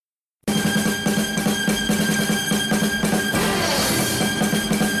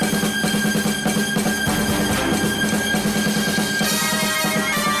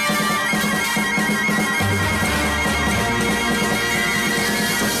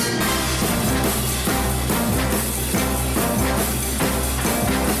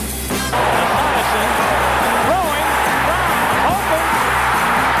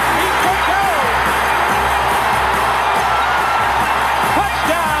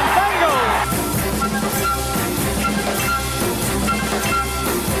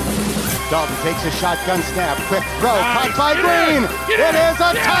Dalton takes a shotgun snap. Quick throw. Caught by Green. It is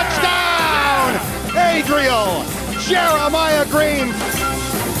a touchdown. Adriel Jeremiah Green.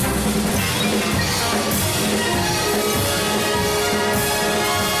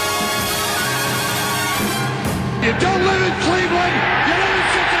 You don't live in Cleveland. You live in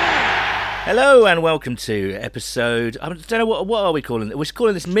Cincinnati. Hello and welcome to episode. I don't know what are we calling it. We're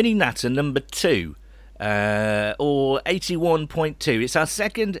calling this Mini Natter number 2, or 81.2. It's our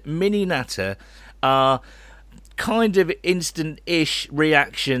second Mini Natter, our kind of instant-ish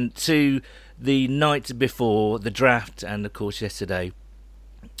reaction to the night before the draft, and of course yesterday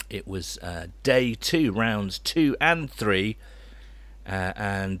it was day 2, rounds 2 and 3,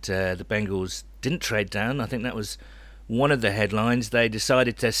 and the Bengals didn't trade down. I think that was one of the headlines. They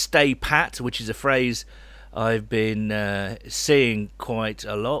decided to stay pat, which is a phrase I've been seeing quite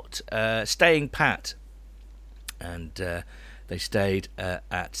a lot. Staying pat. And they stayed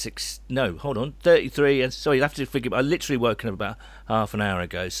at 33. And sorry, you'll have to forgive me. I literally woken up about half an hour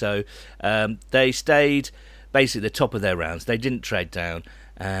ago. So they stayed basically the top of their rounds. They didn't trade down.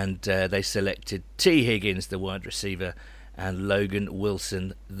 And they selected T. Higgins, the wide receiver, and Logan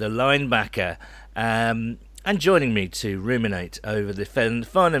Wilson, the linebacker. And joining me to ruminate over the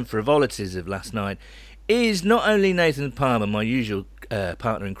fun and frivolities of last night is not only Nathan Palmer, my usual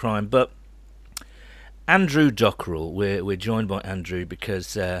partner in crime, but Andrew Dockrell. We're joined by Andrew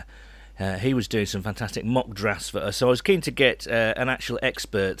because he was doing some fantastic mock drafts for us. So I was keen to get an actual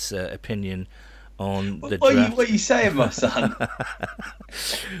expert's opinion on the draft. What are you saying, my son?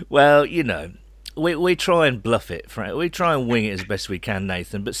 Well, you know, we try and bluff it, Frank. We try and wing it as best we can,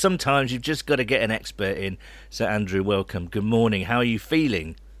 Nathan. But sometimes you've just got to get an expert in. So, Andrew, welcome. Good morning. How are you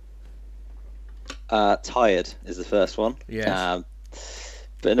feeling? Tired is the first one. Yes.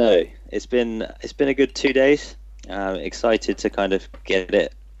 But no, it's been a good 2 days. Excited to kind of get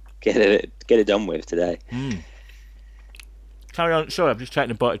it done with today. Carry on. Sorry, I've just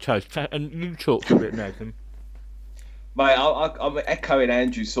taken a bite of toast. And you talk for a bit, Nathan. Mate, I'm echoing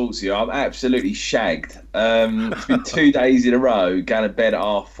Andrew's thoughts here. I'm absolutely shagged. It's been 2 days in a row, going to bed at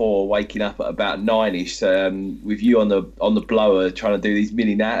 4:30, waking up at about 9ish, with you on the blower trying to do these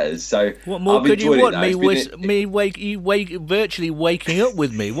mini natters. So what more I've could you enjoyed want? Virtually waking up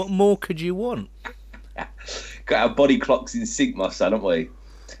with me. What more could you want? Got our body clocks in sync, my son, haven't we?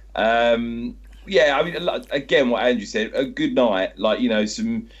 Yeah, I mean, again, what Andrew said, a good night. Like, you know,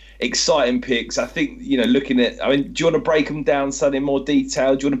 some exciting picks. I think, you know, looking at, I mean, do you want to break them down, son, in more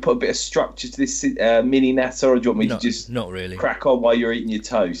detail? Do you want to put a bit of structure to this mini natter, or do you want me to just not really crack on while you're eating your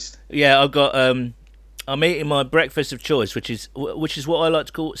toast? Yeah, I've got. I'm eating my breakfast of choice, which is what I like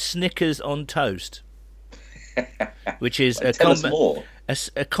to call Snickers on toast, which is a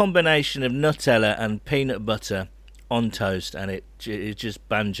combination of Nutella and peanut butter on toast, and it's just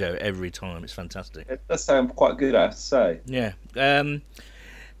banjo every time. It's fantastic. It does sound quite good, I have to say. Yeah.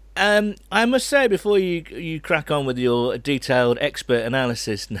 I must say, before you crack on with your detailed expert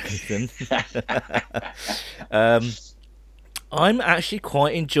analysis, Nathan, I'm actually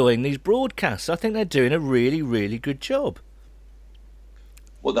quite enjoying these broadcasts. I think they're doing a really, really good job.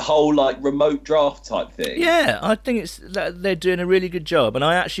 What, the whole remote draft type thing? Yeah, I think they're doing a really good job, and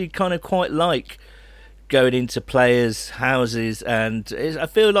I actually kind of quite like going into players' houses, and I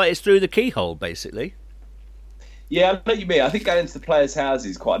feel like it's through the keyhole, basically. Yeah, I know what you mean. I think going into the players'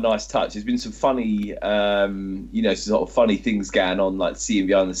 houses is quite a nice touch. There's been some funny, sort of funny things going on, like seeing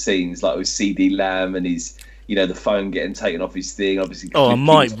behind the scenes, like with CD Lamb and his, the phone getting taken off his thing. Obviously,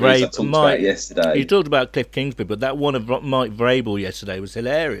 Mike Vrabel. Yesterday. You talked about Cliff Kingsbury, but that one of Mike Vrabel yesterday was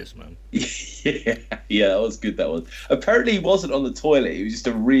hilarious, man. Yeah, that was good. That was. Apparently, he wasn't on the toilet. He was just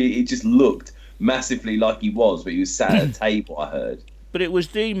he just looked massively like he was, but he was sat at a table, I heard. But it was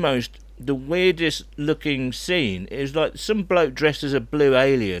the weirdest looking scene. It was like some bloke dressed as a blue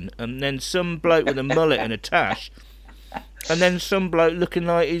alien, and then some bloke with a mullet and a tash, and then some bloke looking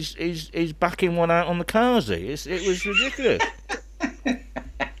like he's backing one out on the Kazi. It was ridiculous.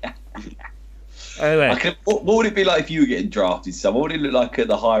 Anyway. What would it be like if you were getting drafted, son? What would it look like at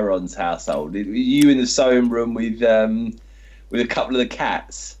the Hirons household? Were you in the sewing room with a couple of the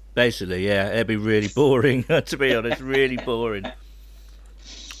cats? Basically, yeah. It'd be really boring, to be honest. Really boring.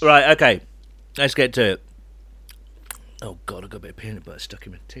 Right, okay. Let's get to it. Oh, God, I've got a bit of peanut butter stuck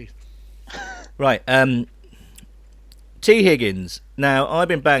in my teeth. Right, T. Higgins. Now, I've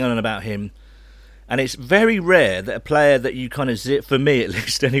been banging on about him, and it's very rare that a player that you kind of for me at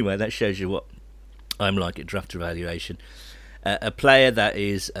least anyway, that shows you what I'm like at draft evaluation, a player that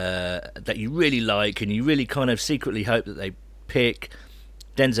is that you really like and you really kind of secretly hope that they pick.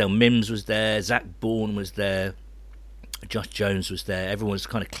 Denzel Mims was there, Zach Bourne was there, Josh Jones was there. Everyone was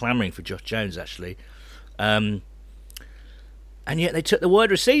kind of clamouring for Josh Jones, actually. And yet they took the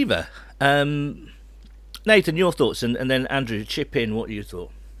wide receiver. Nathan, your thoughts, and then Andrew, chip in what you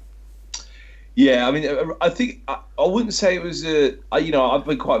thought. Yeah, I mean, I think I wouldn't say it was I've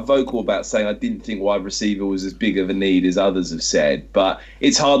been quite vocal about saying I didn't think wide receiver was as big of a need as others have said, but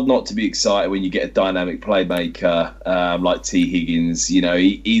it's hard not to be excited when you get a dynamic playmaker like T. Higgins.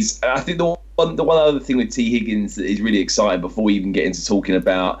 He's. I think the one other thing with T. Higgins that is really exciting before we even get into talking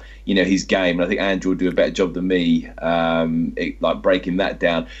about his game, and I think Andrew will do a better job than me breaking that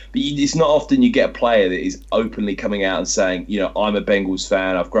down. But it's not often you get a player that is openly coming out and saying, I'm a Bengals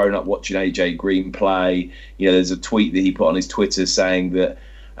fan. I've grown up watching AJ Green play. There's a tweet that he put on his Twitter saying that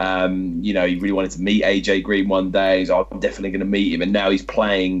he really wanted to meet AJ Green one day. So I'm definitely going to meet him, and now he's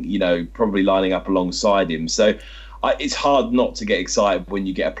playing. Probably lining up alongside him. So. It's hard not to get excited when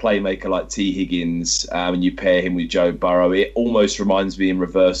you get a playmaker like T. Higgins and you pair him with Joe Burrow. It almost reminds me in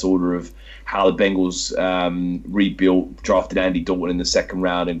reverse order of how the Bengals rebuilt, drafted Andy Dalton in the second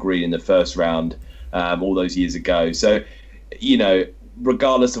round and Green in the first round all those years ago. So,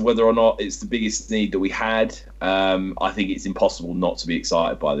 regardless of whether or not it's the biggest need that we had, I think it's impossible not to be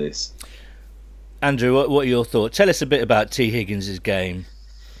excited by this. Andrew, what are your thoughts? Tell us a bit about T. Higgins' game.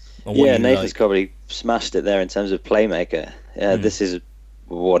 Yeah, Nathan's probably smashed it there in terms of playmaker. This is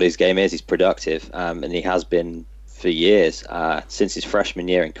what his game is. He's productive, and he has been for years, since his freshman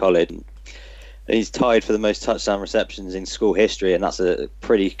year in college. And he's tied for the most touchdown receptions in school history, and that's a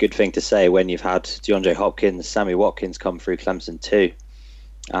pretty good thing to say when you've had DeAndre Hopkins, Sammy Watkins come through Clemson too.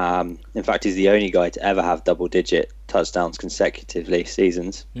 In fact, he's the only guy to ever have double-digit touchdowns consecutively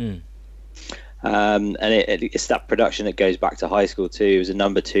seasons. And it's that production that goes back to high school too. He was a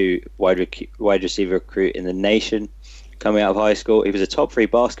number 2 wide receiver recruit in the nation coming out of high school. He was a top 3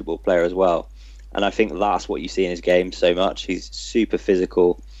 basketball player as well, and I think that's what you see in his game so much. He's super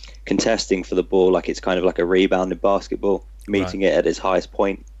physical, contesting for the ball like it's kind of like a rebound in basketball, meeting it at its highest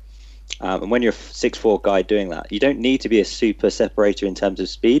point. And when you're a 6'4" guy doing that, you don't need to be a super separator in terms of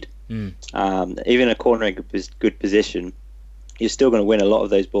speed. Even a corner in good position, you're still going to win a lot of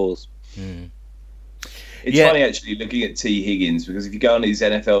those balls. It's funny actually looking at T. Higgins, because if you go on his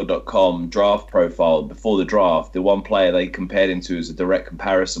NFL.com draft profile before the draft, the one player they compared him to as a direct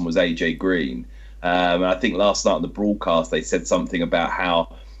comparison was AJ Green. And I think last night on the broadcast they said something about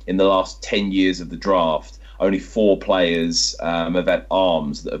how in the last 10 years of the draft, only 4 players have had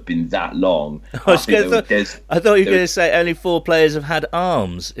arms that have been that long. I thought you were going to say only 4 players have had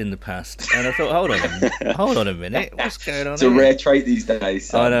arms in the past, and I thought, hold on a minute, what's going on? It's a rare trait these days.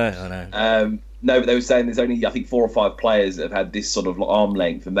 So. I know. No, but they were saying there's only, I think, 4 or 5 players that have had this sort of arm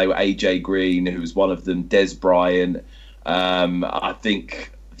length, and they were AJ Green, who was one of them, Des Bryant. I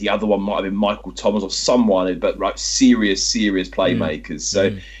think the other one might have been Michael Thomas or someone, but serious playmakers.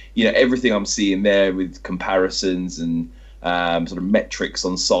 So, everything I'm seeing there with comparisons and sort of metrics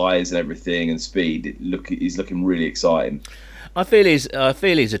on size and everything and speed, is looking really exciting. I feel he's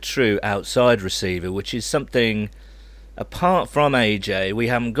a true outside receiver, which is something apart from AJ we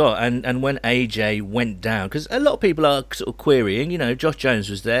haven't got. And when AJ went down, because a lot of people are sort of querying, Josh Jones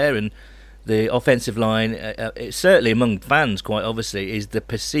was there, and the offensive line, certainly among fans, quite obviously, is the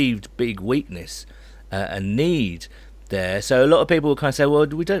perceived big weakness and need there. So a lot of people will kind of say, well,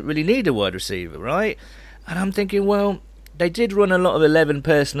 we don't really need a wide receiver, right? And I'm thinking, well, they did run a lot of 11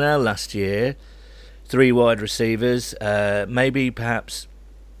 personnel last year, 3 wide receivers. Maybe perhaps,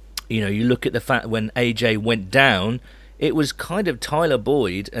 you look at the fact when AJ went down, it was kind of Tyler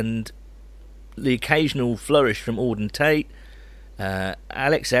Boyd and the occasional flourish from Auden Tate,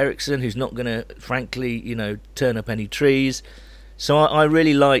 Alex Erickson, who's not going to, frankly, turn up any trees. So I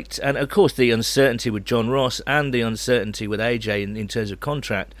really liked, and of course the uncertainty with John Ross and the uncertainty with AJ in terms of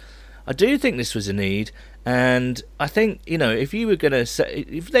contract. I do think this was a need, and I think if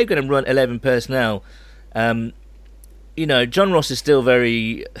they're going to run 11 personnel, John Ross is still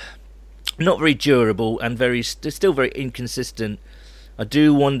not very durable and still very inconsistent. I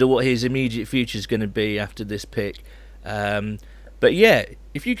do wonder what his immediate future is going to be after this pick. But yeah,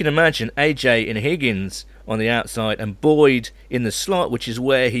 if you can imagine AJ and Higgins on the outside and Boyd in the slot, which is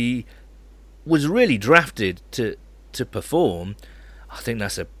where he was really drafted to perform, I think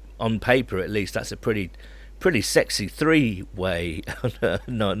on paper at least, that's a pretty sexy 3-way.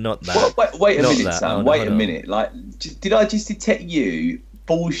 not that. Wait a minute, Sam. Wait a minute. Did I just detect you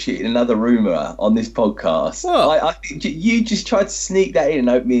bullshitting another rumour on this podcast? I think you just tried to sneak that in, and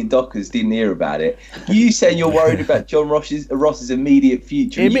hope me and Dockers didn't hear about it. You saying you're worried about John Ross's immediate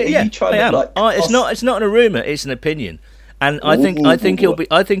future? It's not a rumour; it's an opinion, and I think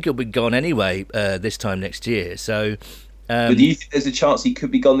he'll be gone anyway this time next year. So But do you think there's a chance he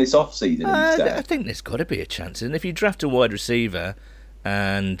could be gone this off-season? I think there's got to be a chance. And if you draft a wide receiver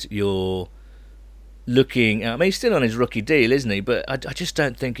and you're looking... I mean, he's still on his rookie deal, isn't he? But I just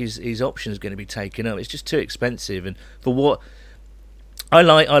don't think his option is going to be taken up. It's just too expensive. And for what... I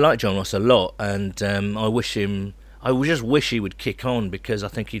like John Ross a lot, and I just wish he would kick on, because I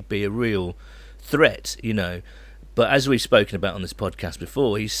think he'd be a real threat, you know. But as we've spoken about on this podcast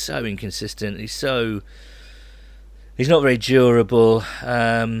before, he's so inconsistent. He's not very durable.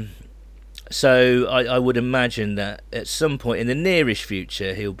 So I would imagine that at some point in the nearish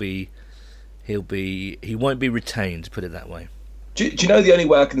future, he won't be retained. Put it that way. Do you know the only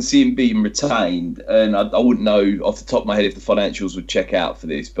way I can see him being retained, and I wouldn't know off the top of my head if the financials would check out for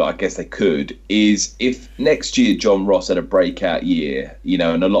this, but I guess they could, is if next year John Ross had a breakout year, you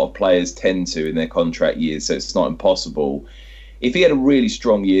know, and a lot of players tend to in their contract years, so it's not impossible. If he had a really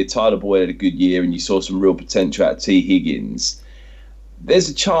strong year, Tyler Boyd had a good year, and you saw some real potential out of T. Higgins, there's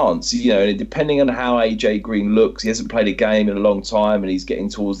a chance, you know, and depending on how AJ Green looks, he hasn't played a game in a long time and he's getting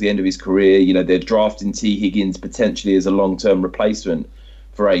towards the end of his career. You know, they're drafting T. Higgins potentially as a long-term replacement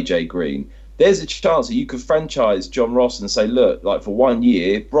for AJ Green. There's a chance that you could franchise John Ross and say, look, like for 1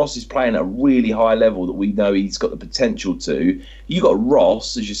 year, Ross is playing at a really high level that we know he's got the potential to. You got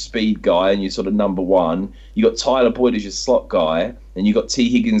Ross as your speed guy and your sort of number one. You got Tyler Boyd as your slot guy, and you got T.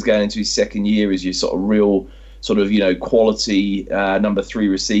 Higgins going into his second year as your sort of real sort of, you know, quality number 3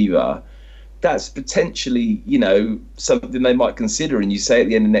 receiver. That's potentially, you know, something they might consider. And you say at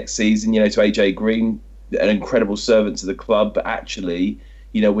the end of next season, you know, to AJ Green, an incredible servant to the club, but actually,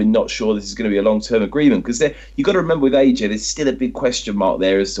 you know, we're not sure this is going to be a long-term agreement. Because you've got to remember with AJ, there's still a big question mark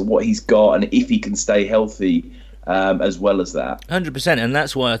there as to what he's got and if he can stay healthy as well as that. 100%. And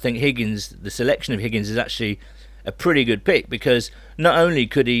that's why I think the selection of Higgins is actually a pretty good pick, because not only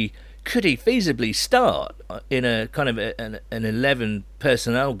could he feasibly start in a kind of an 11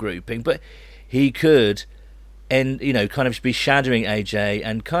 personnel grouping, but he could, and you know, kind of be shadowing AJ,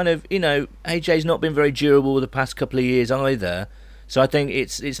 and kind of, you know, AJ's not been very durable the past couple of years either. So I think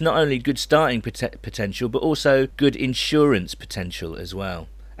it's not only good starting potential, but also good insurance potential as well.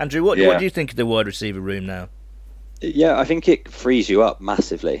 Andrew, what do you think of the wide receiver room now? Yeah, I think it frees you up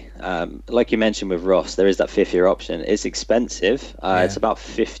massively. Like you mentioned with Ross, there is that 5th-year option. It's expensive. It's about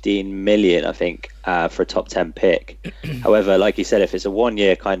 15 million, I think, for a top 10 pick. However, like you said, if it's a 1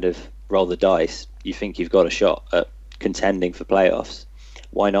 year kind of roll the dice, you think you've got a shot at contending for playoffs.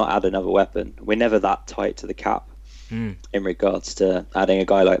 Why not add another weapon? We're never that tight to the cap in regards to adding a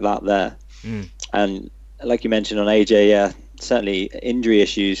guy like that there. And like you mentioned on AJ, certainly injury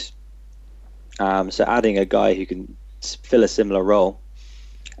issues. So adding a guy who can fill a similar role,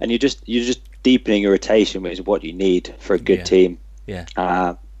 and you're just deepening your rotation, which is what you need for a good team. Yeah.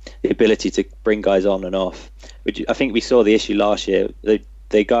 The ability to bring guys on and off. Which I think we saw the issue last year.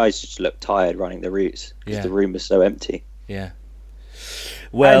 The guys just looked tired running the routes because the room was so empty. Yeah.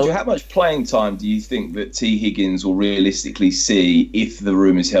 Well, Andrew, how much playing time do you think that T. Higgins will realistically see if the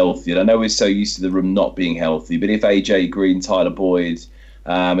room is healthy? And I know we're so used to the room not being healthy, but if AJ Green, Tyler Boyd,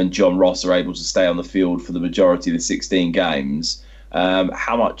 and John Ross are able to stay on the field for the majority of the 16 games,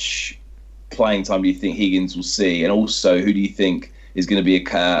 how much playing time do you think Higgins will see? And also, who do you think is going to be a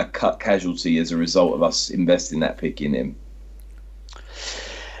cut casualty as a result of us investing that pick in him?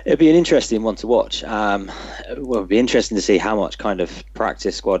 It'll be an interesting one to watch. It'll be interesting to see how much kind of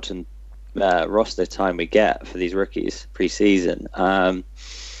practice squad and roster time we get for these rookies pre-season.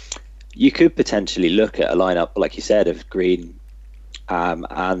 You could potentially look at a lineup, like you said, of Green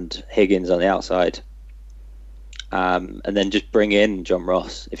and Higgins on the outside, and then just bring in John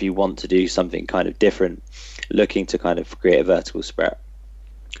Ross if you want to do something kind of different, looking to kind of create a vertical spread.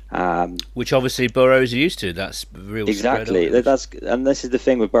 Which obviously Burrow's used to. That's real. Exactly. And this is the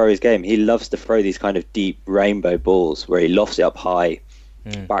thing with Burrow's game. He loves to throw these kind of deep rainbow balls where he lofts it up high,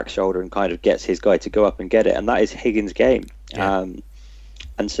 back shoulder, and kind of gets his guy to go up and get it. And that is Higgins' game. Yeah.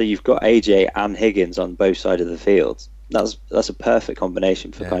 And so you've got AJ and Higgins on both sides of the field. That's a perfect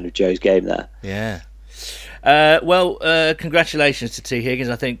combination for kind of Joe's game there. Yeah. Congratulations to T. Higgins.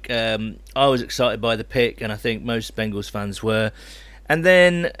 I think I was excited by the pick, and I think most Bengals fans were. And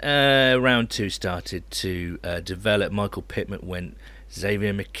then round 2 started to develop. Michael Pittman went,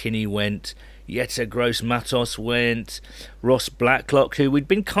 Xavier McKinney went, Yetur Gross-Matos went, Ross Blacklock, who we'd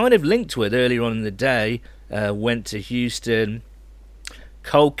been kind of linked with earlier on in the day, went to Houston.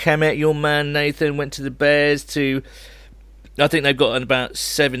 Cole Kmet, your man Nathan, went to the Bears. I think they've got about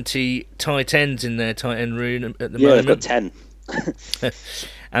 70 tight ends in their tight end room at the moment. Yeah, they've got 10.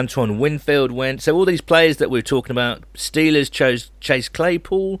 Antoine Winfield went. So all these players that we were talking about, Steelers chose Chase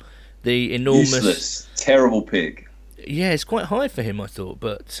Claypool, the enormous... Useless. Terrible pick. Yeah, it's quite high for him, I thought,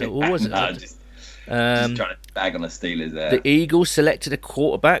 but or was it? Just trying to bag on the Steelers there. The Eagles selected a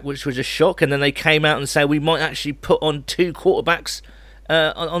quarterback, which was a shock, and then they came out and say we might actually put on 2 quarterbacks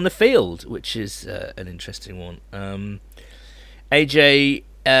on the field, which is an interesting one. AJ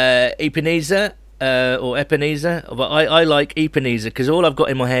Epenesa or Epenesa, but I like Epenesa because all I've got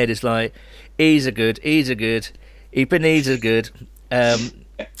in my head is like E's are good, Epenesa's good.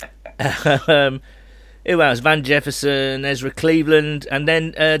 Who else? Van Jefferson, Ezra Cleveland, and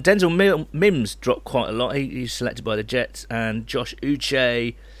then Denzel Mims dropped quite a lot. He's selected by the Jets, and Josh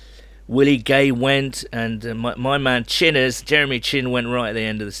Uche, Willie Gay went, and my man Chinners, Jeremy Chinn, went right at the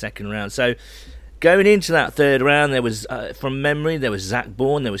end of the second round. So going into that third round, there was, from memory, there was Zach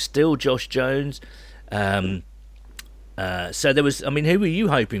Bourne, there was still Josh Jones. So there was, I mean, who were you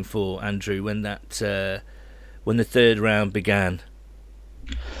hoping for, Andrew, when the third round began?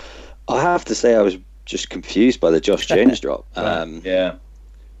 I have to say I was just confused by the Josh Jones drop. Yeah,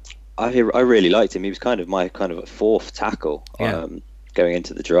 I really liked him. He was kind of my fourth tackle going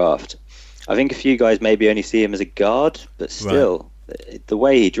into the draft. I think a few guys maybe only see him as a guard, but still, the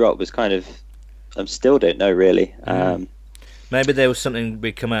way he dropped was kind of, I still don't know really. Maybe there was something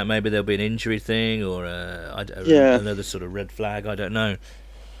big come out. Maybe there'll be an injury thing or another sort of red flag. I don't know.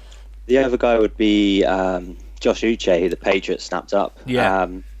 The other guy would be Josh Uche, who the Patriots snapped up. Yeah.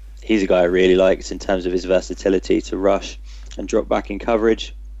 He's a guy I really liked in terms of his versatility to rush and drop back in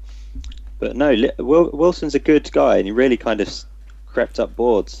coverage. But no, Wilson's a good guy, and he really kind of crept up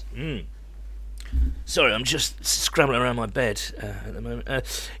boards. Sorry, I'm just scrambling around my bed at the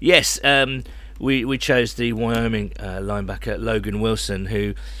moment. Yes, we chose the Wyoming linebacker Logan Wilson,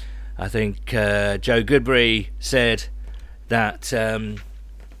 who I think Joe Goodbury said that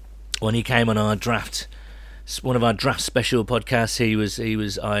when he came on our draft, one of our draft special podcasts, he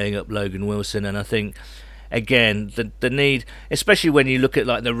was eyeing up Logan Wilson, and I think again the need, especially when you look at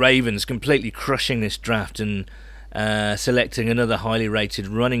like the Ravens completely crushing this draft and selecting another highly rated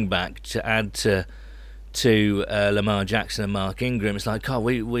running back to add to Lamar Jackson and Mark Ingram. It's like,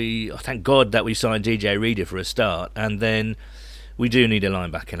 we thank God that we signed DJ Reader for a start, and then we do need a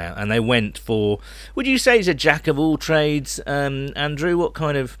linebacker now. And they went for, would you say he's a jack of all trades, Andrew? What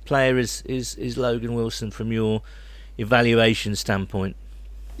kind of player is Logan Wilson from your evaluation standpoint?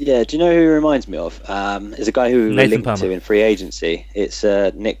 Yeah, do you know who he reminds me of? Is a guy who we linked Palmer. to in free agency. It's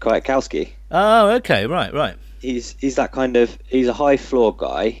Nick Kwiatkowski. Oh, okay, right. He's that kind of, he's a high floor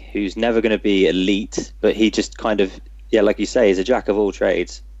guy who's never going to be elite, but he just kind of, like you say, is a jack of all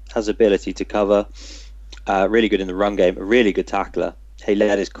trades, has ability to cover, really good in the run game, a really good tackler. He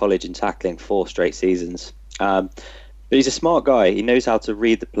led his college in tackling 4 straight seasons. But he's a smart guy. He knows how to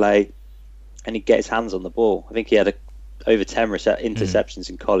read the play, and he get his hands on the ball. I think he had over 10 interceptions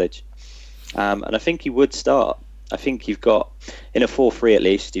in college. And I think he would start. I think you've got, in a 4-3 at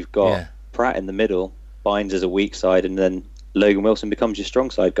least, you've got Pratt in the middle, Bynes as a weak side, and then Logan Wilson becomes your strong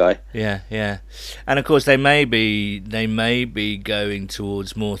side guy. Yeah. And of course they may be going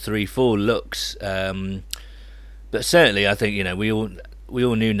towards more 3-4 looks. But certainly I think, we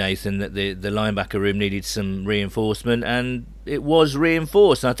all knew, Nathan, that the linebacker room needed some reinforcement, and it was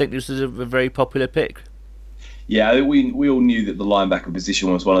reinforced. And I think this was a very popular pick. Yeah, we all knew that the linebacker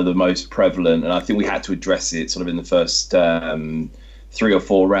position was one of the most prevalent, and I think we had to address it sort of in the first 3 or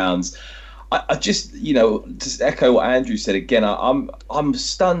 4 rounds. I just, to echo what Andrew said again, I'm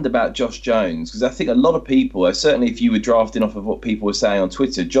stunned about Josh Jones, because I think a lot of people, certainly if you were drafting off of what people were saying on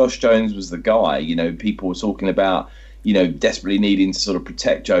Twitter, Josh Jones was the guy. People were talking about, desperately needing to sort of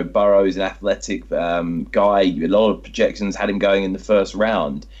protect Joe Burrow. He's an athletic guy. A lot of projections had him going in the first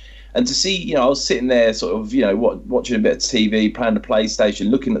round. And to see, I was sitting there sort of, watching a bit of TV, playing the PlayStation,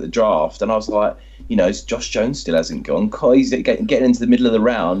 looking at the draft, and I was like, Josh Jones still hasn't gone. He's getting into the middle of the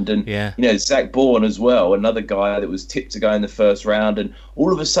round. And, Zach Bourne as well, another guy that was tipped to go in the first round. And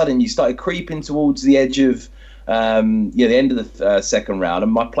all of a sudden, you started creeping towards the edge of, the end of the second round.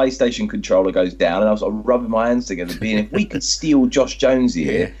 And my PlayStation controller goes down, and I was sort of rubbing my hands together, being, if we could steal Josh Jones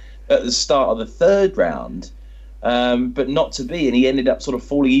here at the start of the third round, but not to be, and he ended up sort of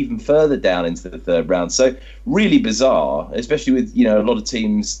falling even further down into the third round. So really bizarre, especially with a lot of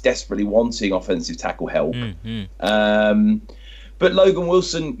teams desperately wanting offensive tackle help. But Logan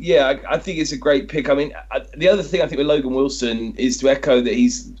Wilson, I think it's a great pick. I mean, the other thing I think with Logan Wilson is to echo that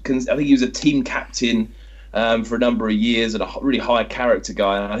I think he was a team captain for a number of years and a really high character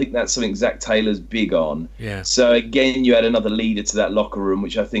guy, and I think that's something Zach Taylor's big on. So again, you add another leader to that locker room,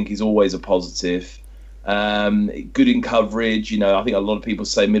 which I think is always a positive. Good in coverage. I think a lot of people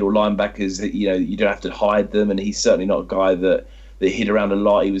say middle linebackers that you don't have to hide them, and he's certainly not a guy that that hit around a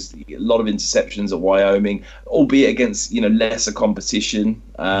lot. He was a lot of interceptions at Wyoming, albeit against lesser competition,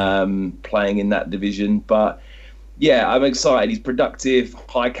 playing in that division. But yeah, I'm excited. He's productive,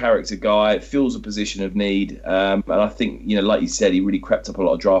 high character guy, fills a position of need, and I think like you said, he really crept up a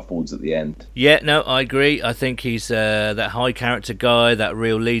lot of draft boards at the end. Yeah, no, I agree. I think he's that high character guy, that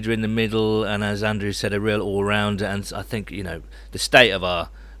real leader in the middle, and as Andrew said, a real all rounder. And I think the state of our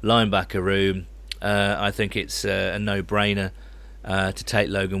linebacker room. I think it's a no-brainer to take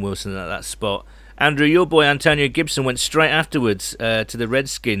Logan Wilson at that spot. Andrew, your boy Antonio Gibson went straight afterwards to the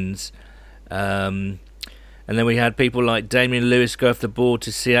Redskins. And then we had people like Damian Lewis go off the board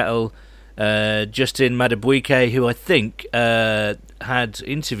to Seattle. Justin Madubuike, who I think had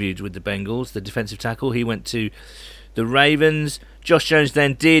interviewed with the Bengals, the defensive tackle. He went to the Ravens. Josh Jones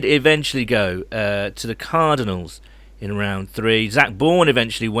then did eventually go to the Cardinals in round 3. Zach Bourne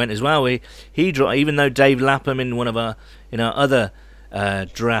eventually went as well. He dropped, even though Dave Lapham in our other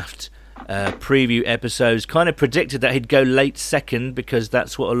draft preview episodes kind of predicted that he'd go late second because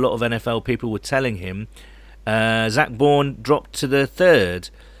that's what a lot of NFL people were telling him. Zach Bourne dropped to the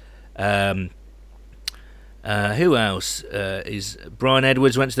 3rd. Who else is Brian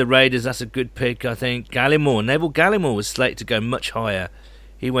Edwards went to the Raiders. That's a good pick, I think. Neville Gallimore was slated to go much higher.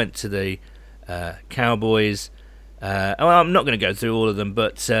 He went to the Cowboys. I'm not going to go through all of them,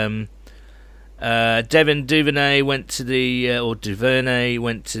 but Devin Duvernay went to Duvernay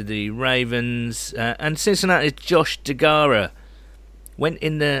went to the Ravens, and Cincinnati's Josh Degara went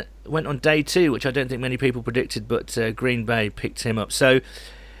on day 2, which I don't think many people predicted, but Green Bay picked him up. So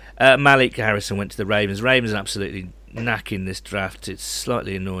Malik Harrison went to the Ravens. Ravens are absolutely knacking this draft. It's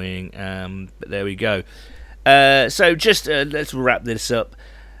slightly annoying, but there we go. So just let's wrap this up.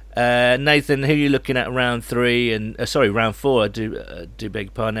 Nathan, who are you looking at round 3 and round 4? I do beg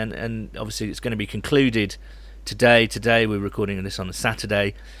your pardon, and obviously it's going to be concluded today. Today we're recording this on a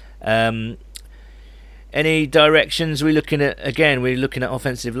Saturday. Any directions we're looking at? Again, we're looking at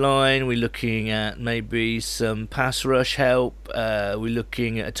offensive line. We're looking at maybe some pass rush help. We're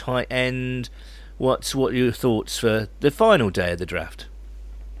looking at a tight end. What are your thoughts for the final day of the draft?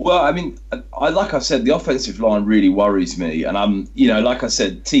 Well, I mean, like I said, the offensive line really worries me, and I'm, like I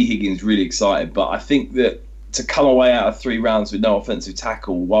said, T. Higgins really excited, but I think that to come away out of 3 rounds with no offensive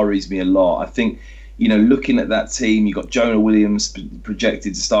tackle worries me a lot. I think, looking at that team, you've got Jonah Williams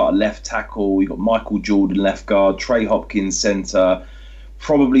projected to start at left tackle, you've got Michael Jordan left guard, Trey Hopkins center,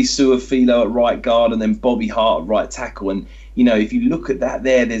 probably Su'a-Filo at right guard, and then Bobby Hart at right tackle. And if you look at that,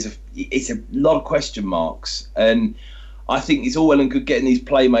 it's a lot of question marks. And I think it's all well and good getting these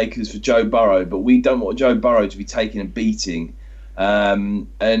playmakers for Joe Burrow, but we don't want Joe Burrow to be taking a beating. And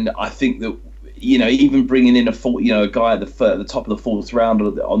I think that even bringing in a guy at the top of the 4th round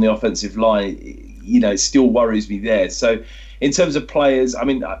on the offensive line, it still worries me there. So in terms of players, I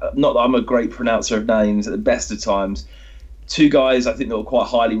mean, not that I'm a great pronouncer of names at the best of times. 2 guys I think that were quite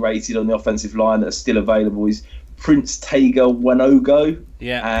highly rated on the offensive line that are still available is Prince Tega Wanogo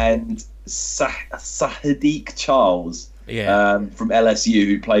and Sahadik Charles. From LSU,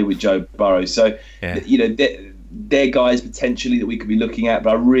 who play with Joe Burrow. So, they're guys potentially that we could be looking at, but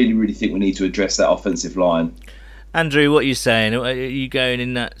I really, really think we need to address that offensive line. Andrew, what are you saying? Are you going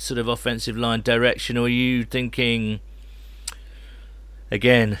in that sort of offensive line direction, or are you thinking,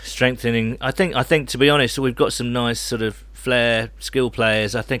 again, strengthening? I think to be honest, we've got some nice sort of flair skill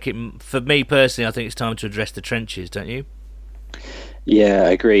players. I think for me personally, I think it's time to address the trenches, don't you? Yeah, I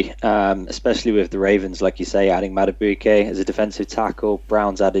agree. Especially with the Ravens, like you say, adding Madubuike as a defensive tackle.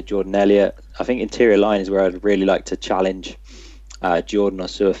 Browns added Jordan Elliott. I think interior line is where I'd really like to challenge Jordan or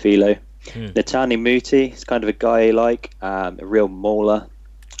Su'a-Filo. Netani Muti is kind of a guy I like, a real mauler.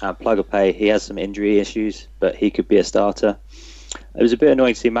 Plug or pay. He has some injury issues, but he could be a starter. It was a bit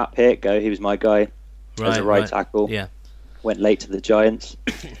annoying to see Matt Peart go. He was my guy as a right tackle. Yeah. Went late to the Giants.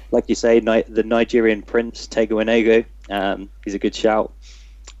 Like you say, the Nigerian Prince, Tega Wanogo. He's a good shout.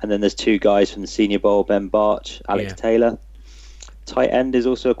 And then there's 2 guys from the Senior Bowl, Ben Barch, Alex Taylor. Tight end is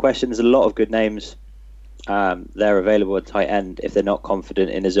also a question. There's a lot of good names there available at tight end if they're not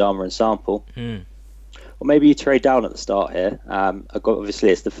confident in Uzomah and Sample. Or maybe you trade down at the start here. Obviously,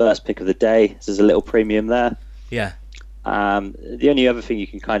 it's the first pick of the day. So there's a little premium there. Yeah. The only other thing you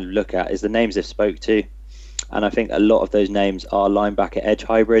can kind of look at is the names they've spoke to. And I think a lot of those names are linebacker edge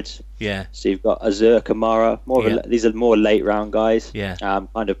hybrids. Yeah. So you've got Azur Kamara. These are more late round guys. Yeah.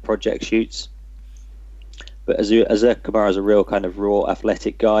 Kind of project shoots. But Azur Kamara is a real kind of raw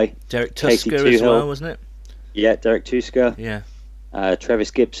athletic guy. Derek Tusker as well, wasn't it? Yeah, Derek Tusker. Yeah.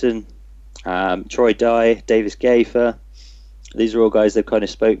 Travis Gibson, Troy Dye, Davis Gaither, these are all guys they kind of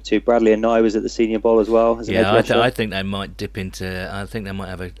spoke to. Bradley and Nye was at the Senior Bowl as well. As I think they might dip into. I think they might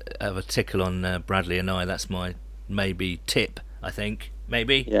have a tickle on Bradley and Nye. That's my maybe tip. I think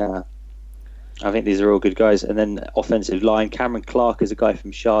maybe. Yeah, I think these are all good guys. And then offensive line, Cameron Clark is a guy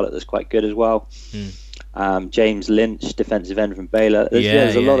from Charlotte that's quite good as well. James Lynch, defensive end from Baylor.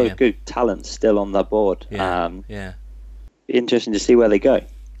 There's a lot of good talent still on the board. Interesting to see where they go.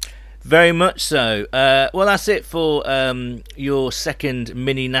 Very much so. Well, that's it for your second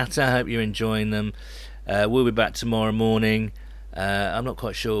mini natter. I hope you're enjoying them. We'll be back tomorrow morning. I'm not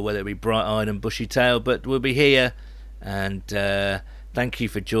quite sure whether it'll be bright-eyed and bushy-tailed, but we'll be here. And thank you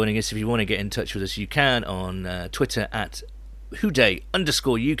for joining us. If you want to get in touch with us, you can on Twitter at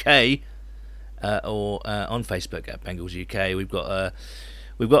Houday_UK or on Facebook at Bengals UK. We've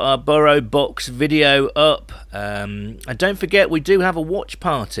got our Burrow box video up. And don't forget, we do have a watch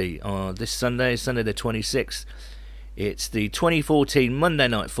party on this Sunday the 26th. It's the 2014 Monday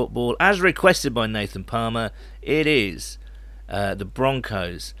Night Football, as requested by Nathan Palmer. It is the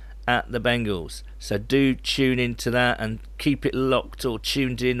Broncos at the Bengals. So do tune into that and keep it locked or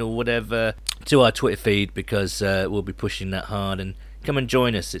tuned in or whatever to our Twitter feed, because we'll be pushing that hard. And come and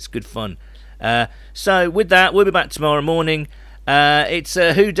join us. It's good fun. So with that, we'll be back tomorrow morning. It's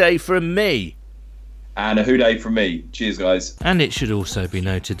a Houday from me. And a Houday from me. Cheers, guys. And it should also be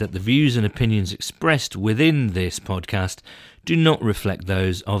noted that the views and opinions expressed within this podcast do not reflect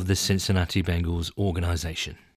those of the Cincinnati Bengals organisation.